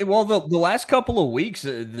 Yeah, but the last couple of weeks,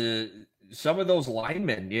 some of those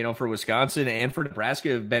linemen, for Wisconsin and for Nebraska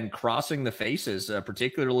have been crossing the faces,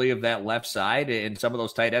 particularly of that left side and some of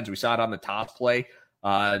those tight ends. We saw it on the toss play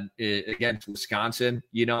against Wisconsin,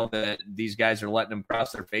 that these guys are letting them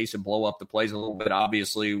cross their face and blow up the plays a little bit.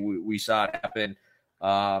 Obviously, we saw it happen.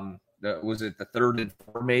 Was it the 3rd and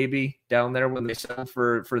 4 maybe down there when they settled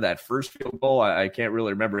for that first field goal? I can't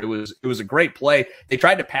really remember. It was a great play. They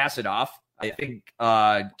tried to pass it off. I think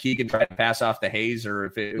Keegan tried to pass off to Hayes, or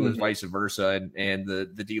if it was vice versa, and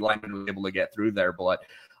the D lineman was able to get through there. But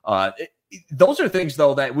those are things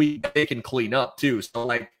though that they can clean up too. So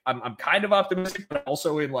like I'm kind of optimistic, but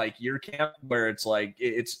also in like your camp where it's like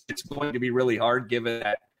it's going to be really hard given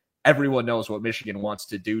that everyone knows what Michigan wants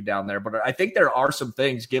to do down there. But I think there are some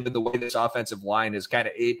things, given the way this offensive line is kind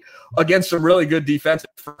of against some really good defensive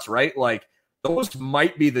fronts, right? Like those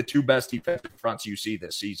might be the 2 best defensive fronts you see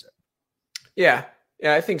this season. Yeah,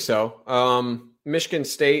 I think so. Michigan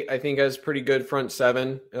State, I think, has pretty good front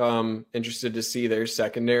seven. Interested to see their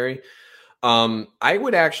secondary. I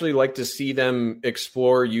would actually like to see them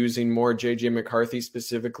explore using more J.J. McCarthy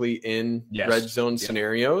specifically in red zone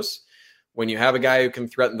scenarios. When you have a guy who can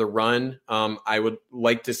threaten the run, I would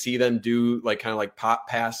like to see them do kind of pop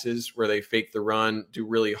passes where they fake the run, do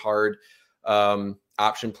really hard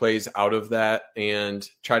option plays out of that, and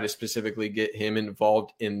try to specifically get him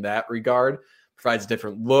involved in that regard. Provides a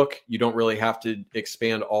different look. You don't really have to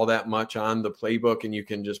expand all that much on the playbook, and you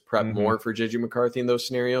can just prep more for J.J. McCarthy in those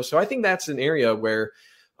scenarios. So I think that's an area where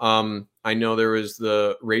I know there was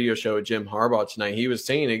the radio show with Jim Harbaugh tonight. He was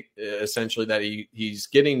saying essentially that he's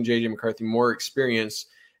getting J.J. McCarthy more experience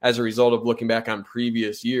as a result of looking back on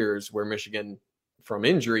previous years where Michigan, from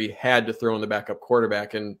injury, had to throw in the backup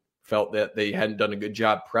quarterback and felt that they hadn't done a good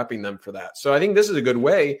job prepping them for that. So I think this is a good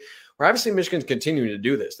way where obviously Michigan's continuing to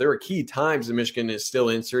do this. There are key times that Michigan is still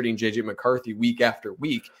inserting J.J. McCarthy week after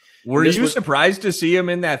week. Were you surprised to see him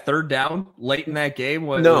in that 3rd down late in that game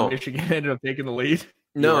when Michigan ended up taking the lead?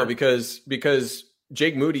 No, because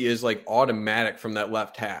Jake Moody is automatic from that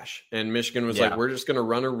left hash, and Michigan was we're just going to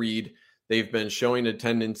run a read. They've been showing a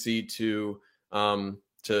tendency to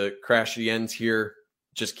crash the ends here.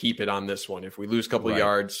 Just keep it on this one. If we lose a couple of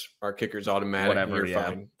yards, our kicker's automatic. You're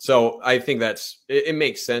fine. So I think it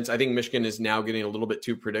makes sense. I think Michigan is now getting a little bit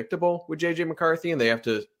too predictable with J.J. McCarthy, and they have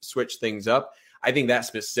to switch things up. I think that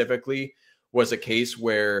specifically was a case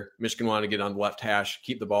where Michigan wanted to get on the left hash,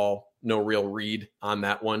 keep the ball, no real read on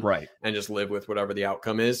that one, right, and just live with whatever the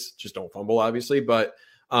outcome is. Just don't fumble, obviously. But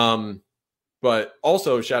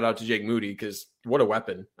also shout out to Jake Moody, because what a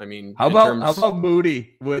weapon. I mean, how about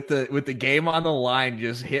Moody with the game on the line,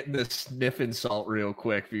 just hitting the sniffing salt real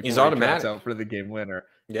quick before he's automatic out for the game winner.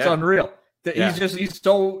 Yeah. It's unreal.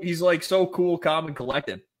 He's so cool, calm, and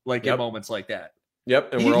collected in moments like that.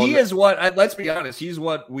 Yep. And let's be honest, he's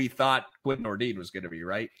what we thought Quinton Ordine was going to be,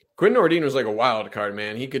 right? Quinton Ordine was like a wild card,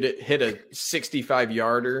 man. He could hit a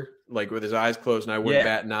 65-yarder with his eyes closed, and I wouldn't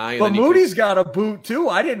bat an eye. But Moody's got a boot too.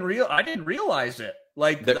 I didn't realize it.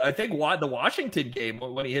 I think the Washington game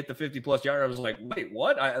when he hit the 50+ yard, I was like, wait,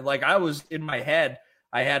 what? I was in my head.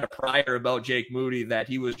 I had a prior about Jake Moody that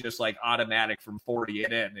he was just automatic from 40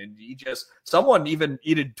 and in, and someone even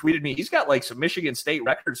tweeted me. He's got some Michigan State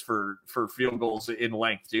records for field goals in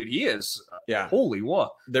length, dude. He is. Holy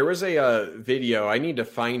what? There was a video. I need to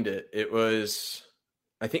find it. It was,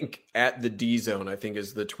 I think, at the D Zone, I think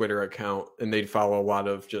is the Twitter account, and they'd follow a lot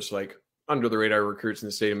of just under the radar recruits in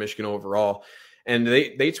the state of Michigan overall. And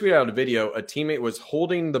they tweeted out a video. A teammate was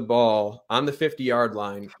holding the ball on the 50-yard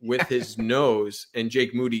line with his nose, and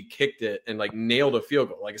Jake Moody kicked it and like nailed a field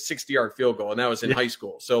goal, like a 60-yard field goal. And that was in high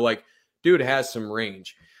school. So like, dude has some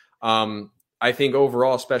range. I think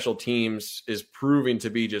overall special teams is proving to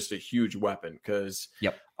be just a huge weapon because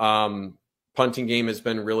punting game has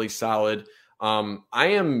been really solid. I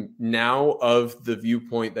am now of the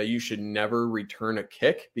viewpoint that you should never return a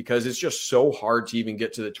kick because it's just so hard to even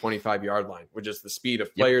get to the 25-yard line, with just the speed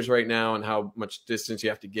of players right now and how much distance you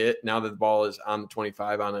have to get. Now that the ball is on the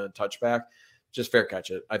 25 on a touchback, just fair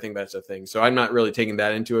catch it. I think that's a thing. So I'm not really taking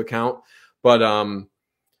that into account. But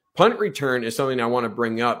punt return is something I want to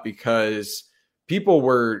bring up because people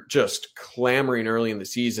were just clamoring early in the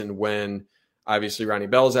season when obviously Ronnie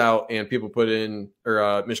Bell's out and people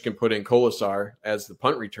Michigan put in Kolesar as the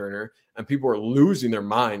punt returner, and people were losing their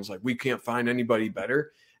minds. Like, we can't find anybody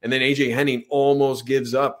better. And then AJ Henning almost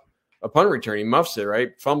gives up a punt return. He muffs it,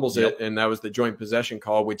 right? Fumbles it. And that was the joint possession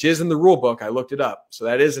call, which is in the rule book. I looked it up. So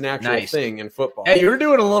that is an actual thing in football. Hey, you were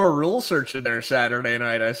doing a little rule searching there Saturday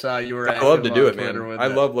night. I saw you were. I love to do it, man. I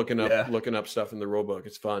love looking up stuff in the rule book.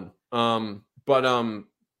 It's fun.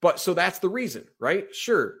 But so that's the reason, right?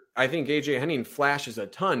 Sure. I think AJ Henning flashes a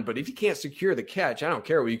ton, but if you can't secure the catch, I don't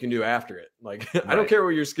care what you can do after it. Like, I don't care what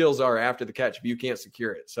your skills are after the catch if you can't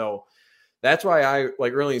secure it. So that's why I,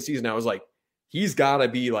 like, early in the season, I was like, he's got to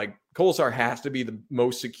be like, Kolesar has to be the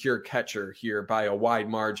most secure catcher here by a wide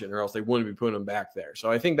margin, or else they wouldn't be putting him back there.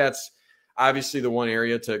 So I think that's obviously the one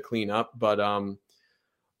area to clean up. But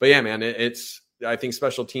yeah, man, I think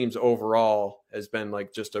special teams overall has been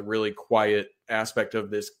like just a really quiet aspect of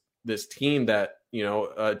this team that,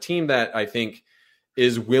 a team that I think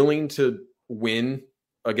is willing to win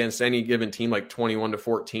against any given team, like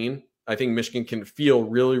 21-14. I think Michigan can feel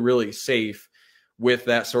really, really safe with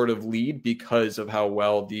that sort of lead because of how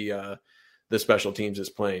well the special teams is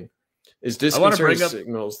playing. Is disconcerting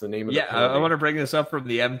signals the name of the penalty? I want to bring this up from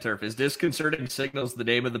the M-Turf. Is disconcerting signals the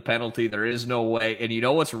name of the penalty? There is no way. And you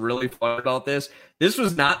know what's really fun about this? This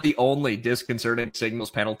was not the only disconcerting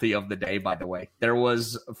signals penalty of the day, by the way. There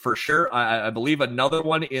was, for sure, I believe another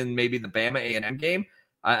one in maybe the Bama A&M game.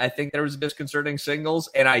 I think there was disconcerting signals.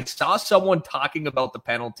 And I saw someone talking about the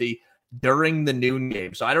penalty during the noon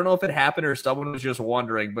game. So I don't know if it happened or someone was just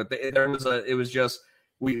wondering, but it was just,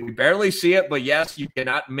 we barely see it, but yes, you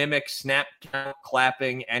cannot mimic snap count,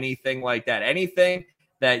 clapping, anything like that. Anything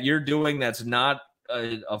that you're doing that's not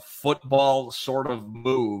a football sort of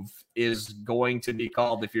move is going to be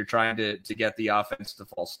called if you're trying to get the offense to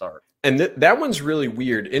false start. And that one's really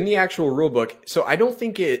weird in the actual rule book. So I don't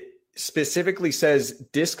think it specifically says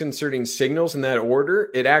disconcerting signals in that order.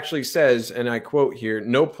 It actually says, and I quote here,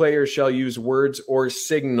 no player shall use words or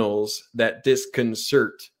signals that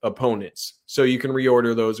disconcert opponents. So you can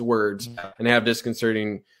reorder those words and have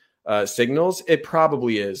disconcerting signals. It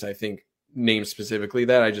probably is, I think, named specifically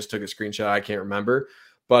that. I just took a screenshot. I can't remember,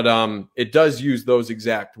 but it does use those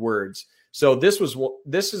exact words. So this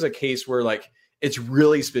is a case where, like, it's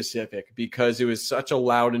really specific because it was such a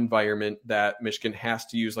loud environment that Michigan has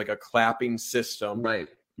to use like a clapping system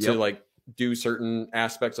to like do certain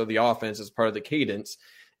aspects of the offense as part of the cadence.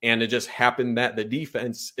 And it just happened that the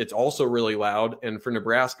defense, it's also really loud. And for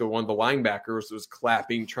Nebraska, one of the linebackers was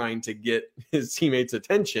clapping, trying to get his teammates'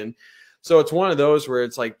 attention. So it's one of those where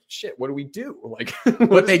it's like, shit, what do we do? Like,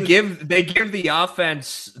 but they give the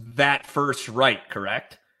offense that first right,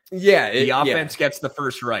 correct? Yeah. The offense gets the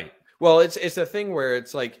first right. Well, it's a thing where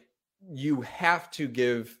it's like you have to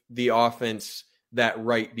give the offense that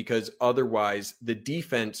right because otherwise the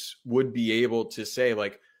defense would be able to say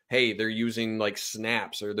like, hey, they're using like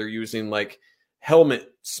snaps or they're using like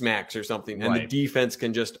helmet smacks or something. And the defense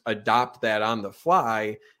can just adopt that on the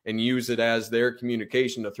fly and use it as their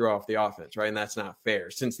communication to throw off the offense, right? And that's not fair.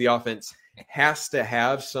 Since the offense has to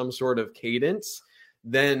have some sort of cadence,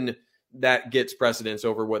 then that gets precedence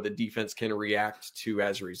over what the defense can react to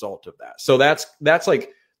as a result of that. So that's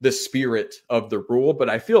like the spirit of the rule. But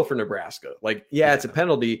I feel for Nebraska, like, yeah, it's a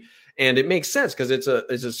penalty and it makes sense because it's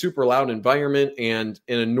a super loud environment. And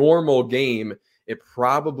in a normal game, it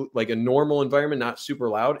probably, like a normal environment, not super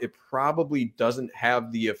loud, it probably doesn't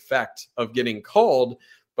have the effect of getting called.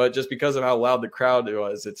 But just because of how loud the crowd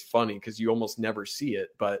was, it's funny because you almost never see it.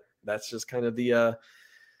 But that's just kind of the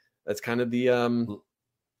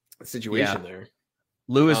situation there.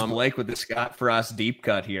 Lewis Blake with the Scott Frost deep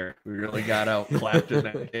cut here. We really got out clapped in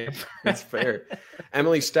that game. That's fair.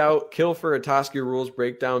 Emily Stout, kill for a Toski rules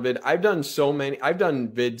breakdown vid. I've done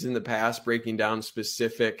vids in the past breaking down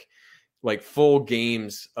specific like full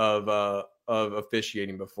games of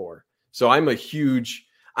officiating before. So I'm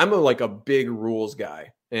a big rules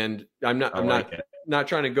guy. And I'm like it. not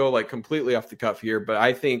trying to go like completely off the cuff here, but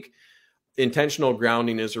I think intentional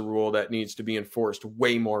grounding is a rule that needs to be enforced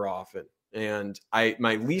way more often. And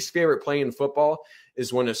my least favorite play in football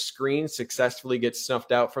is when a screen successfully gets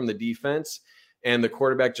snuffed out from the defense and the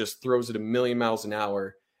quarterback just throws it a million miles an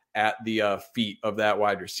hour at the feet of that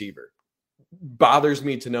wide receiver. Bothers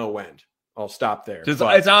me to no end. I'll stop there. It's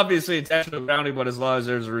obviously intentional grounding, but as long as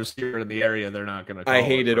there's a receiver in the area, they're not going to. I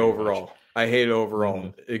hate it overall.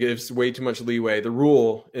 Mm-hmm. It gives way too much leeway. The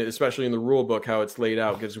rule, especially in the rule book, how it's laid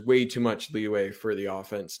out, gives way too much leeway for the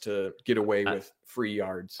offense to get away with free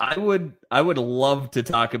yards. I would love to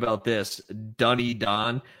talk about this, Dunny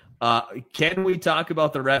Don. Can we talk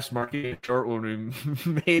about the refs marking it short when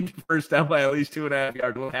we made the first down by at least 2.5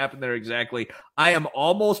 yards? What happened there exactly? I am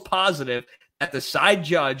almost positive that the side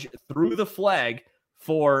judge threw the flag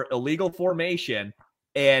for illegal formation,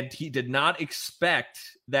 and he did not expect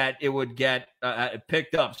that it would get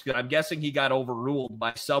picked up. I'm guessing he got overruled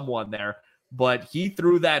by someone there, but he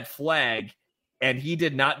threw that flag, and he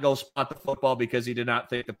did not go spot the football because he did not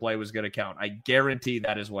think the play was going to count. I guarantee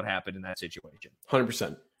that is what happened in that situation.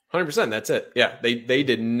 100%. That's it. Yeah, they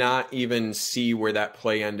did not even see where that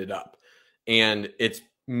play ended up. And it's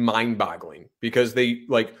mind-boggling because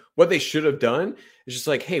what they should have done is just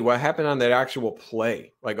like, hey, what happened on that actual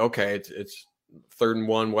play? Like, okay, it's 3rd and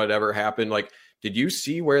 1, whatever happened. Like, did you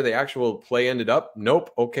see where the actual play ended up?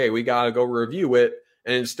 Nope. Okay, we got to go review it.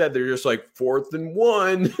 And instead they're just like 4th and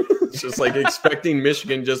 1. It's just like expecting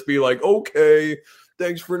Michigan just be like, okay,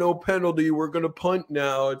 thanks for no penalty. We're going to punt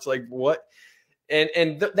now. It's like, what?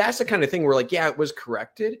 And that's the kind of thing where like, yeah, it was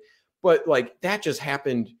corrected, but like that just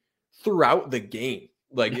happened throughout the game.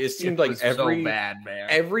 Like it seemed like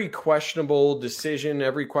every questionable decision,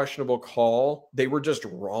 every questionable call, they were just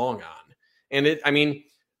wrong on. And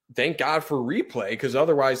thank God for replay, because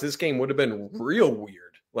otherwise this game would have been real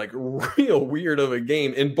weird of a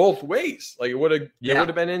game in both ways. Like it would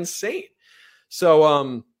have been insane.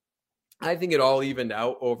 So I think it all evened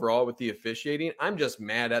out overall with the officiating. I'm just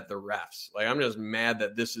mad at the refs. Like I'm just mad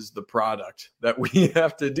that this is the product that we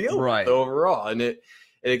have to deal with overall. And it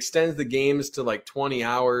extends the games to like 20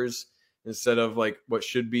 hours instead of like what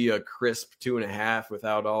should be a crisp 2.5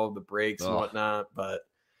 without all of the breaks and whatnot. But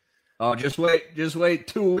just wait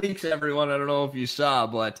 2 weeks, everyone. I don't know if you saw,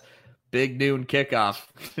 but big noon kickoff,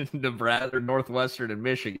 Nebraska, Northwestern, and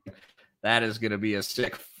Michigan. That is going to be a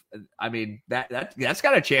sick. I mean, that's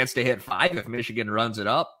got a chance to hit 5 if Michigan runs it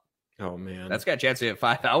up. Oh man, that's got a chance to hit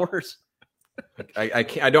 5 hours. I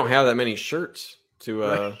can't. I don't have that many shirts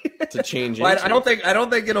to change. Well, I don't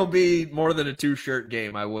think it'll be more than a 2-shirt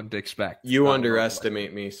game. I wouldn't expect. You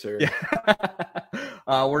underestimate me, sir.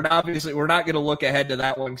 Yeah. We're not going to look ahead to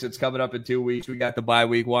that one because it's coming up in 2 weeks. We got the bye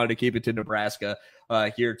week. Wanted to keep it to Nebraska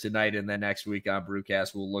here tonight, and then next week on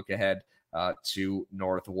Brewcast we'll look ahead to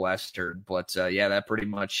Northwestern. But that pretty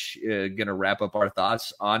much going to wrap up our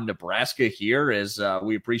thoughts on Nebraska here as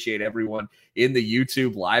we appreciate everyone in the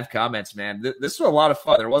YouTube live comments, man. This was a lot of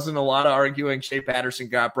fun. There wasn't a lot of arguing. Shea Patterson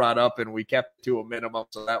got brought up and we kept it to a minimum.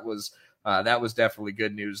 So that was definitely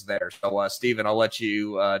good news there. So Steven, I'll let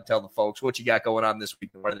you tell the folks what you got going on this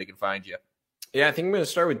week and where they can find you. Yeah, I think I'm going to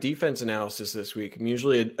start with defense analysis this week. I'm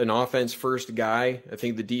usually an offense first guy. I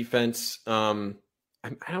think the defense,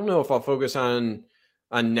 I don't know if I'll focus on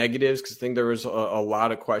negatives because I think there was a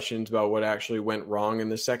lot of questions about what actually went wrong in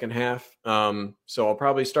the second half. So I'll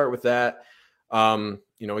probably start with that.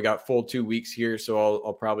 We got full 2 weeks here, so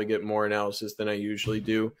I'll probably get more analysis than I usually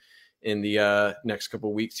do in the next couple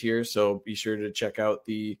of weeks here. So be sure to check out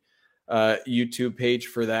the YouTube page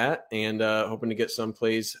for that, and hoping to get some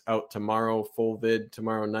plays out tomorrow, full vid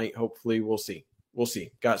tomorrow night. Hopefully we'll see.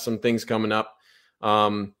 Got some things coming up.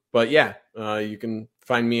 But yeah, you can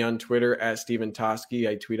find me on Twitter at Steven Toski.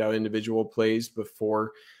 I tweet out individual plays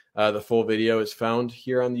before the full video is found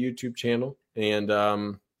here on the YouTube channel. And,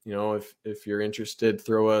 if you're interested,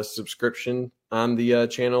 throw a subscription on the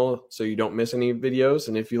channel so you don't miss any videos.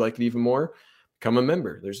 And if you like it even more, become a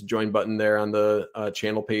member. There's a join button there on the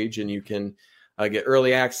channel page, and you can get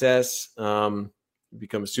early access,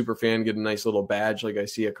 become a super fan, get a nice little badge. Like I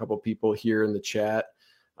see a couple people here in the chat.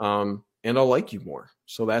 And I'll like you more.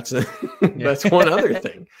 So that's that's one other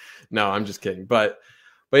thing. No, I'm just kidding. But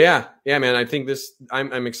yeah, man, I think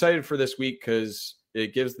I'm excited for this week because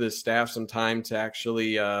it gives the staff some time to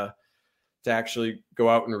actually go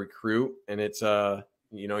out and recruit. And it's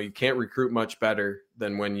you can't recruit much better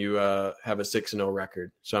than when you have a 6-0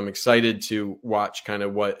 record. So I'm excited to watch kind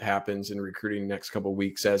of what happens in recruiting next couple of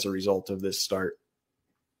weeks as a result of this start.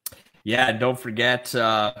 Yeah, and don't forget,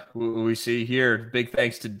 we see here, big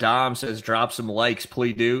thanks to Dom, says drop some likes.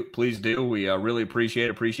 Please do. We really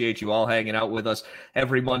appreciate you all hanging out with us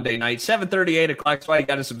every Monday night, 7:30, 8 o'clock. That's why you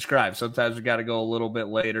got to subscribe. Sometimes we got to go a little bit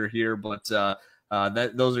later here, but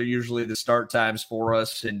those are usually the start times for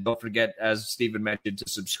us. And don't forget, as Stephen mentioned, to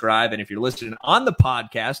subscribe. And if you're listening on the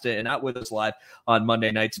podcast and not with us live on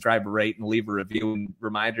Monday night, subscribe, rate, and leave a review. And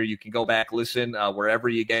reminder, you can go back, listen wherever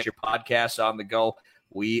you get your podcasts on the go.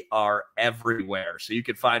 We are everywhere. So you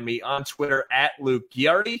can find me on Twitter at Luke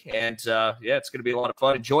Giardi. And it's going to be a lot of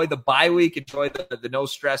fun. Enjoy the bye week. Enjoy the no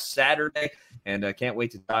stress Saturday. And I can't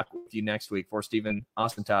wait to talk with you next week. For Stephen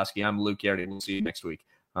Ostentoski, I'm Luke Giardi. We'll see you next week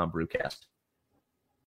on Brewcast.